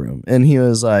hotel room. And he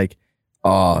was like,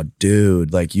 oh,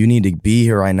 dude, like you need to be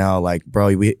here right now. Like, bro,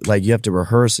 you have to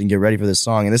rehearse and get ready for this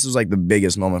song. And this was like the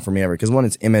biggest moment for me ever. Cause one,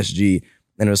 it's MSG,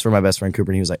 and it was for my best friend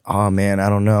Cooper. And he was like, oh man, I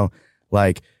don't know.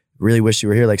 Like, really wish you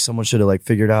were here. Like someone should have like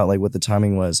figured out like what the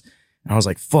timing was. And I was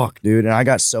like, fuck, dude. And I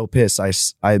got so pissed.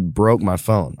 I broke my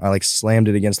phone. I like slammed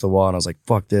it against the wall, and I was like,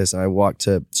 fuck this. And I walked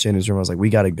to Shannon's room. I was like, we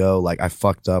got to go. Like I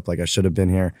fucked up. Like I should have been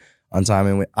here on time.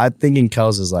 And I'm thinking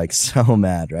Kels is like so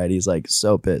mad, right? He's like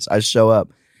so pissed. I show up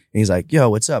and he's like, yo,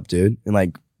 what's up, dude? And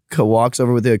like walks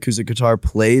over with the acoustic guitar,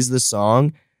 plays the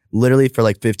song literally for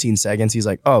like 15 seconds. He's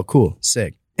like, oh, cool,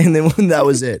 sick. And then that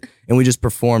was it. And we just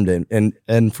performed it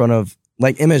in front of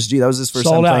like MSG. That was his first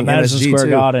Sold time out playing Madison MSG Square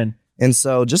too. Garden. And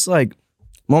so just like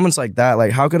moments like that,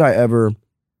 like how could I ever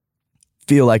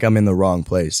feel like I'm in the wrong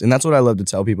place? And that's what I love to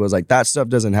tell people is like that stuff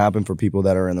doesn't happen for people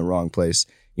that are in the wrong place.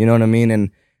 You know what I mean?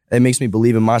 And it makes me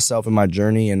believe in myself and my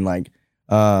journey. And like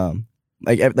I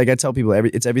tell people,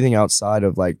 it's everything outside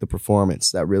of like the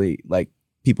performance that really like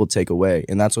people take away.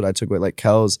 And that's what I took away. Like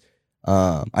Kels,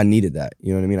 I needed that.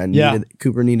 You know what I mean?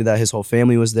 Cooper needed that. His whole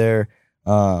family was there.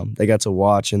 They got to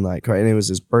watch and like cry. And it was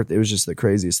his birthday. It was just the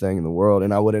craziest thing in the world.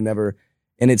 And I would have never,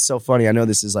 and it's so funny. I know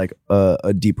this is like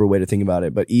a deeper way to think about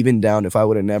it, but even down, if I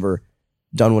would have never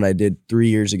done what I did 3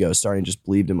 years ago, starting just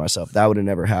believed in myself, that would have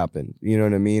never happened. You know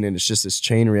what I mean? And it's just this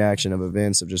chain reaction of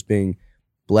events of just being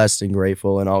blessed and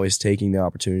grateful and always taking the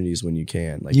opportunities when you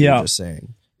can. Like you were just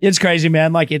saying. It's crazy,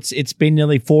 man. Like it's been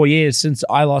nearly 4 years since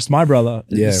I lost my brother.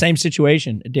 Yeah. The same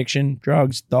situation, addiction,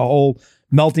 drugs, the whole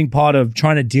melting pot of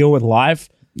trying to deal with life.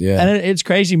 Yeah. And it's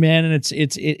crazy, man. And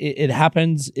it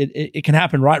happens. It can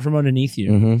happen right from underneath you.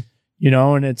 Mm-hmm. You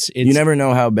know, and it's you never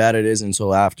know how bad it is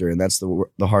until after, and that's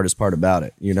the hardest part about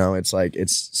it. You know, it's like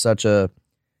it's such a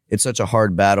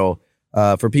hard battle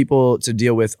for people to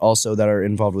deal with, also that are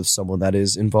involved with someone that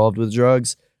is involved with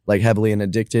drugs, like heavily and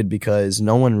addicted, because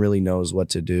no one really knows what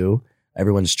to do.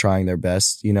 Everyone's trying their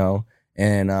best, you know,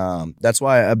 and that's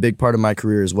why a big part of my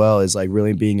career as well is like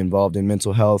really being involved in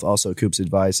mental health. Also, Coop's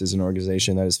Advice is an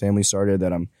organization that his family started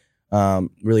that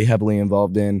I'm really heavily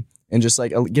involved in. And just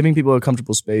like giving people a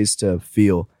comfortable space to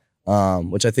feel,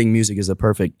 which I think music is the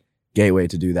perfect gateway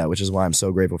to do that, which is why I'm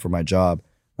so grateful for my job.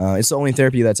 It's the only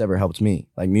therapy that's ever helped me.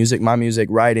 Like my music,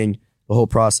 writing, the whole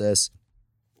process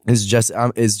is just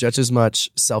as much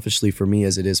selfishly for me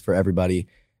as it is for everybody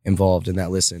involved in that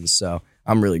listens. So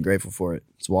I'm really grateful for it.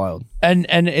 It's wild. And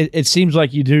it seems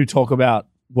like you do talk about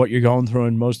what you're going through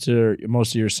in most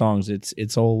of your songs.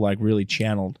 It's all like really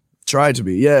channeled. Try to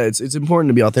be. Yeah, it's important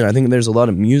to be authentic. I think there's a lot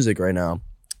of music right now.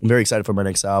 I'm very excited for my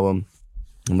next album.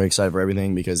 I'm very excited for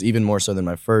everything because even more so than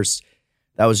my first,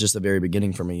 that was just the very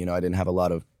beginning for me. You know, I didn't have a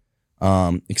lot of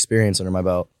experience under my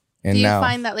belt. And do you now,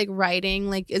 find that like writing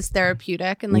like is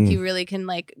therapeutic and like you really can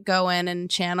like go in and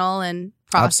channel and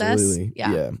process? Absolutely.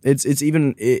 Yeah.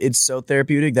 It's so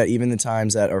therapeutic that even the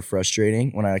times that are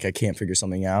frustrating when I can't figure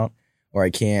something out or I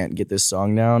can't get this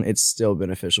song down, it's still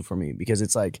beneficial for me because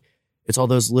it's like it's all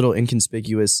those little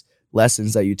inconspicuous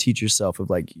lessons that you teach yourself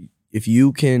of like if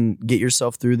you can get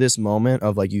yourself through this moment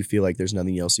of like you feel like there's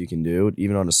nothing else you can do,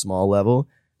 even on a small level,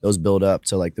 those build up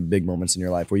to like the big moments in your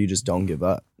life where you just don't give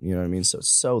up. You know what I mean? So it's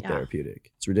so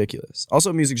therapeutic. It's ridiculous.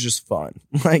 Also, music's just fun.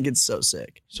 Like it's so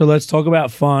sick. So let's talk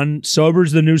about fun.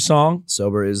 Sober's the new song.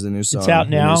 Sober is the new song. It's out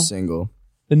now. The new single.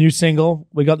 The new single.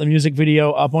 We got the music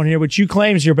video up on here, which you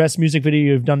claim is your best music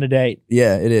video you've done to date.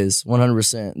 Yeah, it is.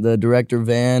 100%. The director,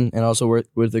 Van, and also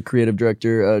with the creative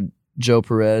director, Joe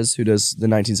Perez, who does the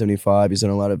 1975. He's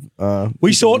done a lot of...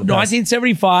 we saw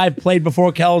 1975 played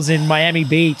before Kells in Miami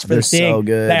Beach for the thing. They're so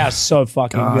good. They are so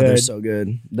fucking good. They're so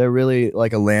good. They're really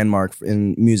like a landmark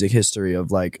in music history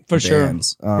of like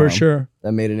bands. For sure.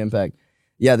 That made an impact.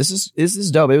 Yeah, this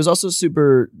is dope. It was also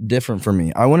super different for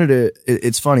me. I wanted to...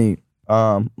 It's funny.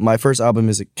 My first album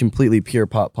is a completely pure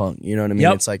pop punk. You know what I mean?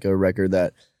 Yep. It's like a record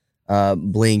that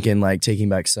Blink and like Taking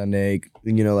Back Sunday,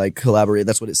 you know, like collaborate.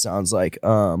 That's what it sounds like.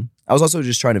 I was also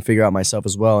just trying to figure out myself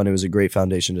as well, and it was a great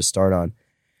foundation to start on.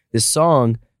 This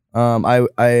song I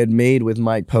had made with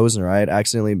Mike Posner. I had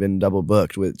accidentally been double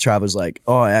booked with Travis. Like,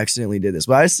 oh, I accidentally did this,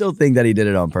 but I still think that he did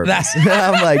it on purpose.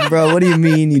 I'm like, bro, what do you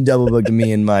mean you double booked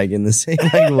me and Mike in the same?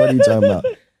 Like, what are you talking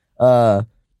about?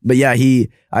 But yeah,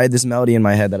 I had this melody in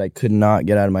my head that I could not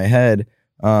get out of my head.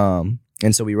 And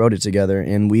so we wrote it together,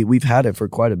 and we've had it for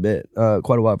quite a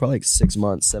while, probably like 6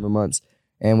 months, 7 months.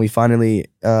 And we finally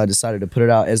decided to put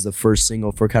it out as the first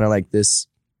single for kind of like this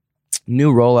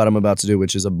new rollout I'm about to do,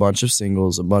 which is a bunch of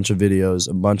singles, a bunch of videos,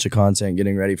 a bunch of content,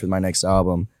 getting ready for my next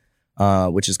album,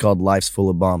 which is called Life's Full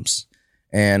of Bumps.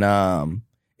 And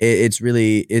it's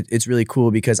really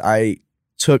cool because I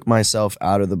took myself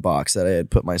out of the box that I had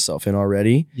put myself in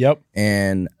already. Yep.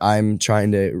 And I'm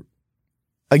trying to,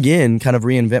 again, kind of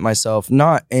reinvent myself,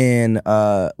 not in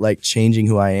like changing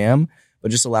who I am,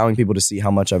 but just allowing people to see how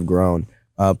much I've grown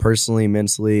personally,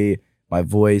 mentally, my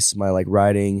voice, my like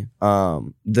writing.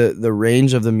 The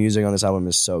range of the music on this album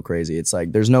is so crazy. It's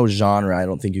like there's no genre I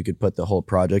don't think you could put the whole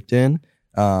project in.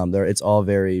 It's all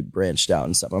very branched out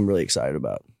and stuff. I'm really excited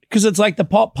about. Because it's like the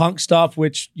pop punk stuff,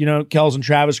 which, you know, Kells and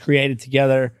Travis created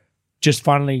together, just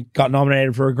finally got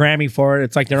nominated for a Grammy for it.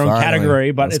 It's like their own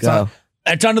category, but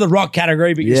it's under the rock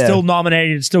category, but you're still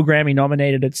nominated. It's still Grammy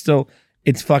nominated.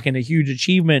 It's fucking a huge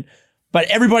achievement. But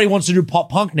everybody wants to do pop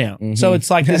punk now. Mm-hmm. So it's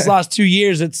like this last 2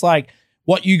 years, it's like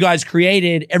what you guys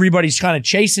created, everybody's kind of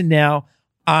chasing now.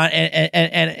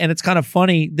 And it's kind of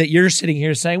funny that you're sitting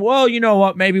here saying, well, you know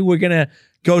what, maybe we're going to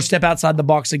go step outside the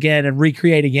box again and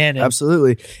recreate again.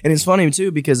 Absolutely. And it's funny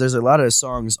too, because there's a lot of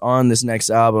songs on this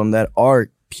next album that are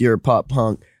pure pop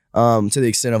punk, to the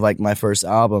extent of like my first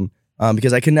album,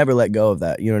 because I could never let go of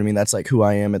that. You know what I mean? That's like who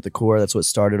I am at the core. That's what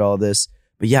started all this.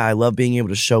 But yeah, I love being able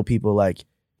to show people like,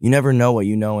 you never know what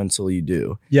you know until you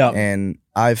do. Yeah. And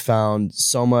I've found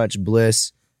so much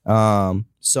bliss,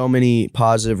 so many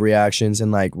positive reactions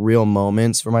and like real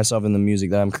moments for myself in the music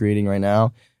that I'm creating right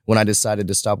now. When I decided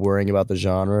to stop worrying about the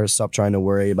genre, stop trying to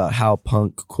worry about how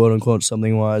punk, quote unquote,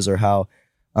 something was or how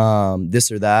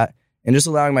this or that, and just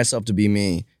allowing myself to be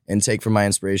me and take from my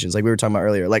inspirations. Like we were talking about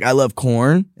earlier, like I love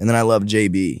Korn and then I love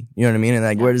JB. You know what I mean? And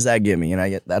like, where does that get me?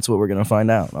 And that's what we're gonna find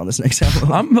out on this next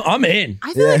album. I'm in.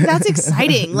 I feel like that's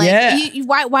exciting. Like,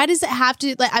 why does it have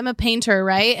to? Like, I'm a painter,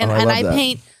 right? And I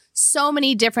paint so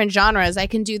many different genres. I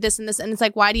can do this and this, and it's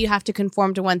like, why do you have to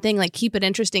conform to one thing? Like, keep it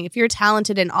interesting. If you're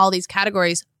talented in all these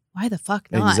categories, why the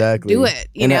fuck not? Exactly. Do it,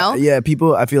 you know?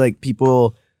 I feel like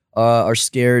people are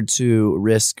scared to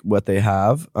risk what they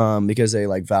have because they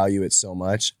like value it so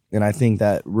much. And I think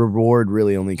that reward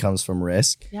really only comes from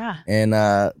risk. Yeah. And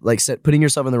putting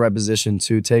yourself in the right position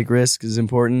to take risks is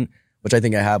important, which I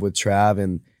think I have with Trav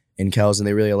and Kells, and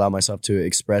they really allow myself to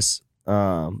express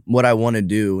what I want to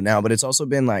do now. But it's also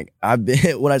been like,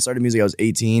 when I started music, I was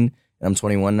 18 and I'm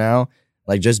 21 now.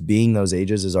 Like just being those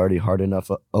ages is already hard enough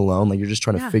alone. Like you're just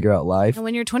trying to figure out life. And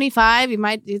when you're 25,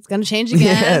 it's going to change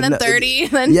again. And then 30,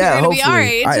 then you're going to be our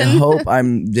age. I hope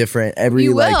I'm different every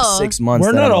like 6 months.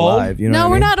 We're not old. Alive, you know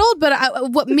we're not old, but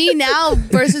what me now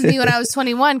versus me when I was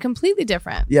 21, completely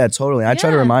different. Yeah, totally. I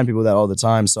try to remind people that all the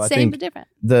time. So I think but different.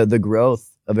 The growth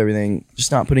of everything,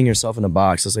 just not putting yourself in a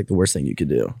box. That's like the worst thing you could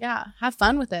do. Yeah, have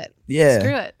fun with it. Yeah.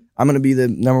 Screw it. I'm going to be the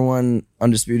 #1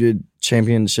 undisputed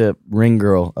championship ring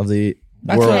girl of the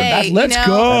world. Let's go.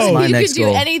 That's my you next could do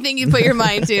goal. anything you put your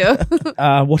mind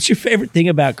to. What's your favorite thing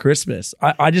about Christmas?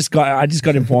 I just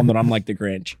got informed that I'm like the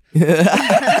Grinch.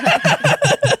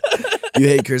 You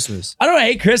hate Christmas. I don't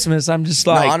hate Christmas. I'm just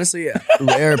like, No, honestly,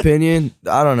 rare opinion.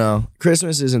 I don't know.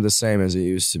 Christmas isn't the same as it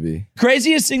used to be.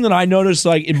 craziest thing that I noticed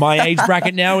like in my age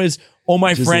bracket now is all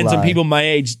my Just friends and lie. people my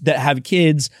age that have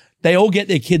kids, they all get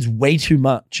their kids way too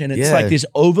much. And it's Yeah. like this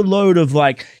overload of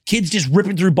like kids just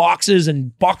ripping through boxes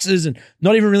and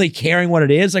not even really caring what it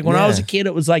is. Like when I was a kid,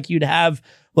 it was like you'd have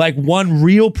like one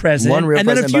real present and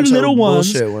then a few bunch of little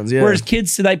ones. bullshit ones, yeah. Whereas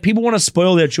kids today, people want to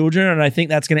spoil their children, and I think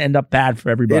that's going to end up bad for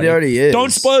everybody. It already is.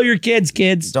 Don't spoil your kids.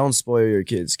 Don't spoil your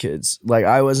kids. Like,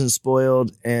 I wasn't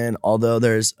spoiled, and although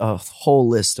there's a whole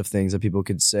list of things that people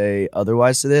could say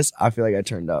otherwise to this, I feel like I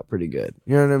turned out pretty good.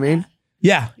 You know what I mean?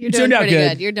 Yeah, You're you doing turned out pretty good.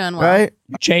 good. You're doing well. Right?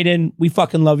 Jaden, we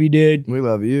fucking love you, dude. We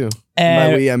love you.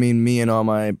 By we, I mean me and all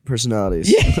my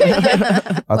personalities.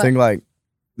 I think, like,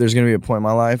 there's going to be a point in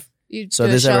my life. You So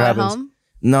do this a show ever at happens. home?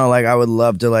 No, like, I would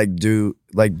love to, like, do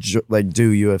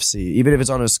UFC, even if it's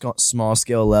on a small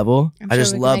scale level. I'm I sure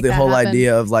just we can love make the that whole happen.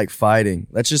 idea of, like, fighting.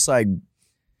 That's just, like,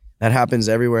 that happens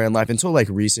everywhere in life until, like,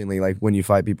 recently, like, when you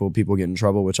fight people get in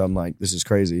trouble, which I'm like, this is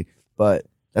crazy. But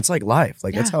that's, like, life.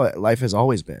 Like, that's how life has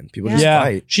always been. People just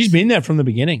fight. She's been there from the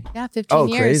beginning. Yeah, 15 Oh,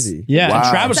 years. crazy. Yeah, and Wow.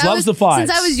 Travis Since I loves was- the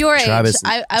fights. Since I was your age, Travis-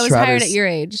 I was Travis- hired at your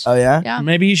age. Oh, yeah? Yeah.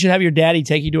 Maybe you should have your daddy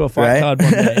take you to a fight Right? card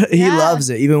one day. He Yeah. loves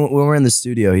it. Even when we're in the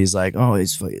studio, he's like, "Oh,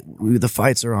 the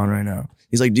fights are on right now."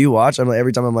 He's like, "Do you watch?" I'm like,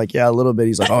 every time I'm like, "Yeah, a little bit."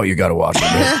 He's like, "Oh, you got to watch it,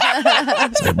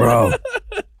 man." It's like, bro.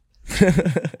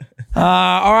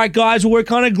 All right, guys. Well, we're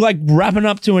kind of like wrapping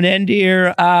up to an end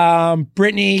here.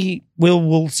 Brittany,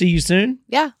 we'll see you soon.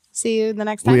 Yeah. See you the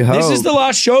next time. We hope. This is the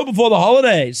last show before the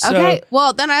holidays. So, Okay.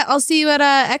 Well, then I'll see you at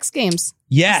X Games.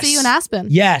 yes. See you in Aspen.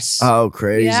 Yes. Oh,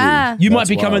 crazy. Yeah. you might That's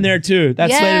be coming wild. there too.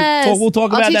 That's Yes. later. We'll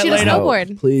talk I'll about teach that you to later.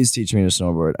 snowboard. Please teach me to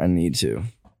snowboard. I need to.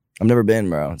 I've never been,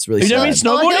 bro. It's really You've never sad.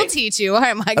 been Oh, he'll snowboarding? teach you. All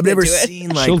right, Mike. I've never do it. seen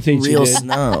like She'll teach you, real dude.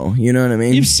 snow. You know what I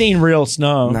mean? You've seen real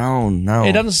snow. No.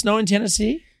 It doesn't snow in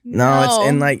Tennessee? No, it's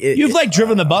in like You've like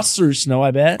driven the bus through snow,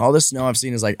 I bet. all the snow I've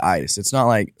seen is like ice. It's not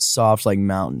like soft like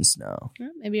mountain snow.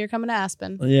 Maybe you're coming to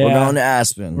Aspen. Yeah. We're going to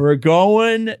Aspen. We're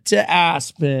going to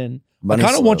Aspen. Bunny I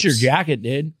kind of want your slopes. jacket,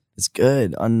 dude. It's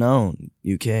good. Unknown.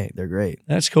 UK. They're great.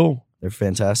 That's cool. They're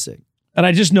fantastic. And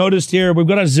I just noticed here we've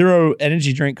got a zero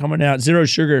energy drink coming out, zero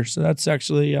sugar. So that's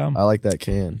actually I like that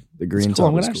can. The green it's cool.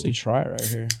 I'm top gonna is actually try it right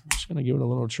here. I'm just gonna give it a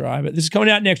little try. But this is coming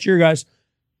out next year, guys.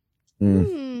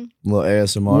 cool. A little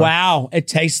ASMR. Wow, it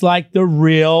tastes like the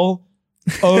real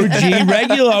OG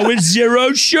regular with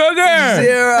zero sugar.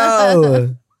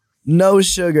 Zero. No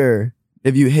sugar.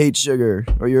 If you hate sugar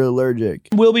or you're allergic.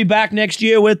 We'll be back next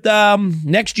year with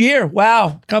next year.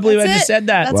 Wow, can't believe I That's just it. said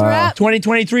that. That's a Wow. wrap.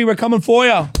 2023, we're coming for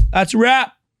you. That's a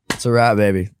wrap. It's a wrap,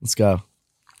 baby. Let's go.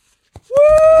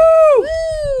 Woo!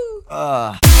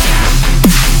 Woo!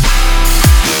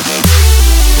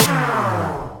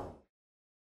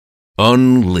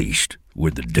 Unleashed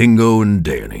with the Dingo and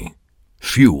Danny.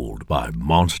 Fueled by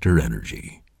Monster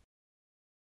Energy.